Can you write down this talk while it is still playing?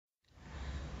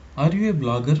Are you a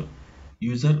blogger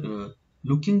user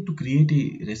looking to create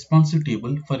a responsive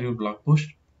table for your blog post?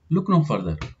 Look no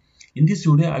further. In this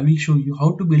video, I will show you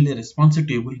how to build a responsive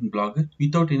table in Blogger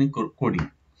without any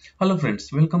coding. Hello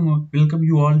friends, welcome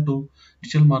you all to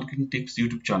Digital Marketing Tips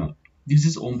YouTube channel. This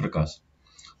is Om Prakash.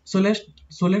 So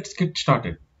let's get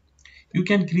started. You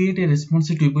can create a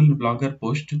responsive table in Blogger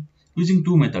post using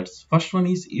two methods. First one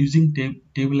is using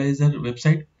TABLEIZER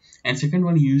website, and second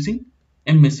one using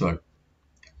MS Word.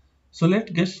 So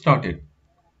let's get started.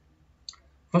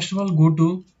 First of all, go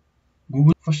to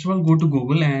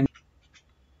Google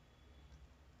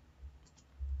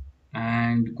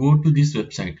and go to this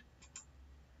website.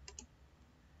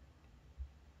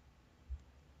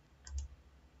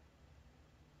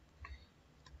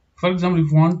 For example,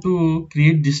 if you want to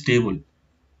create this table,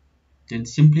 then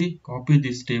simply copy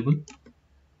this table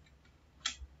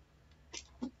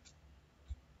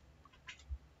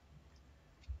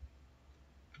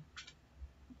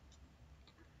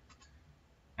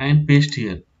and paste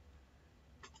here.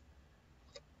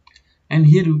 And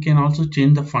here you can also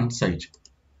change the font size.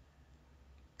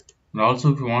 And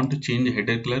also, if you want to change the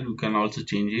header color, you can also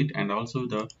change it, and also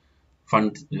the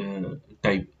font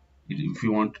type. If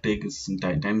you want to take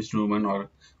Times Roman or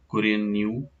Korean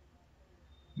New,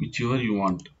 whichever you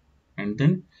want, and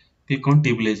then click on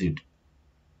Tablize it,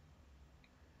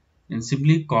 and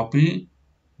simply copy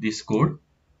this code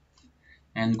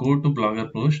and go to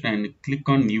Blogger post and click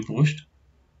on New Post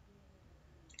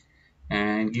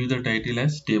and give the title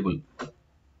as table.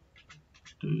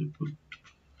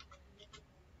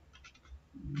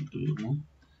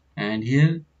 And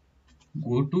here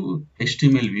go to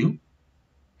HTML view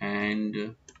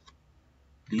and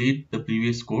delete the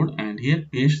previous code, and here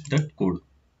paste that code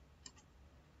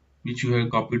which you have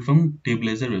copied from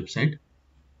TABLEIZER website,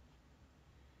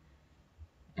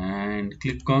 and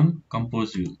click on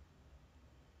compose view.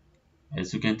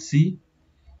 As you can see,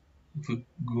 if you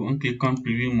go and click on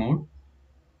preview mode,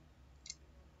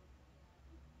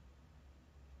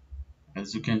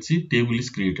 as you can see, table is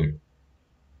created.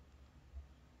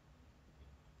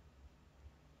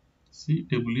 See,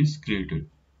 table is created.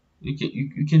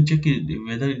 You can check it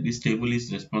whether this table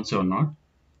is responsive or not.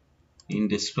 In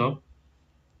desktop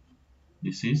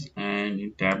this is, and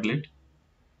in tablet,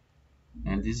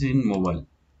 and this is in mobile.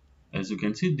 As you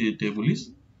can see, the table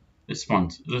is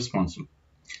responsive.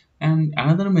 And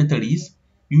another method is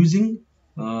using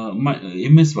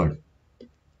MS Word.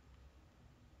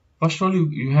 First of all,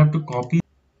 you have to copy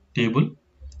table.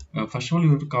 First of all, you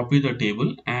have to copy the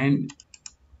table,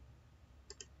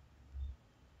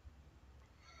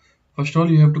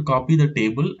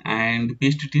 and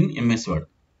paste it in MS Word,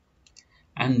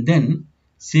 and then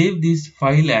save this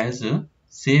file as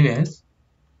 .htm,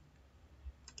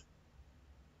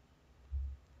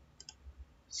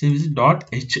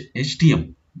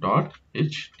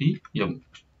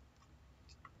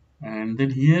 and then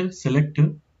here select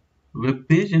web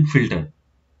page and filter,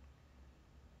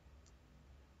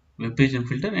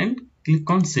 and click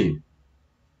on save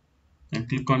and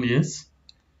click on yes,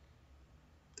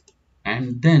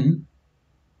 and then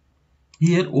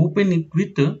here open it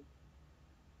with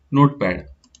notepad,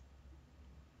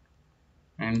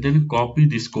 and then copy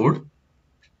this code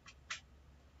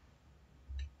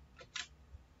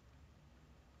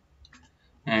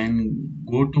and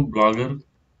go to Blogger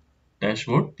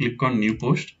dashboard, click on new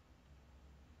post,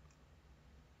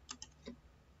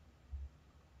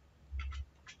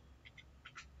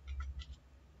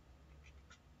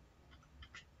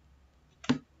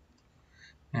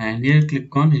 and here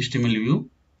click on HTML view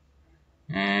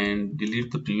and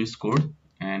delete the previous code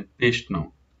and paste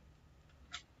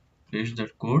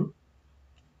that code,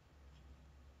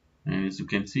 and as you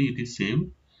can see, it is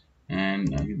saved. And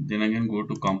then again go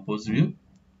to compose view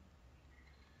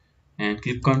and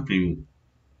click on preview.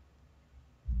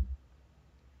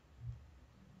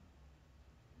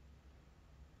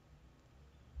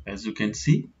 As you can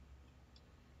see,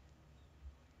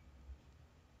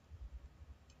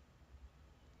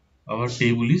 our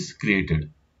table is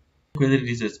created. Whether it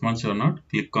is responsive or not,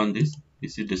 click on this.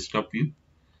 This is desktop view,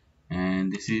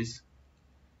 and this is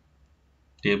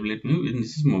tablet view, and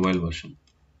this is mobile version.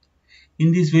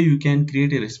 In this way, you can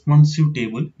create a responsive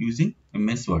table using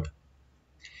MS Word.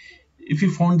 If you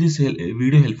found this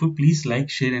video helpful, please like,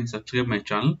 share, and subscribe my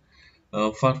channel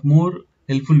for more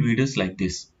helpful videos like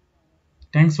this.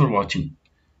 Thanks for watching.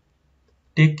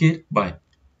 Take care. Bye.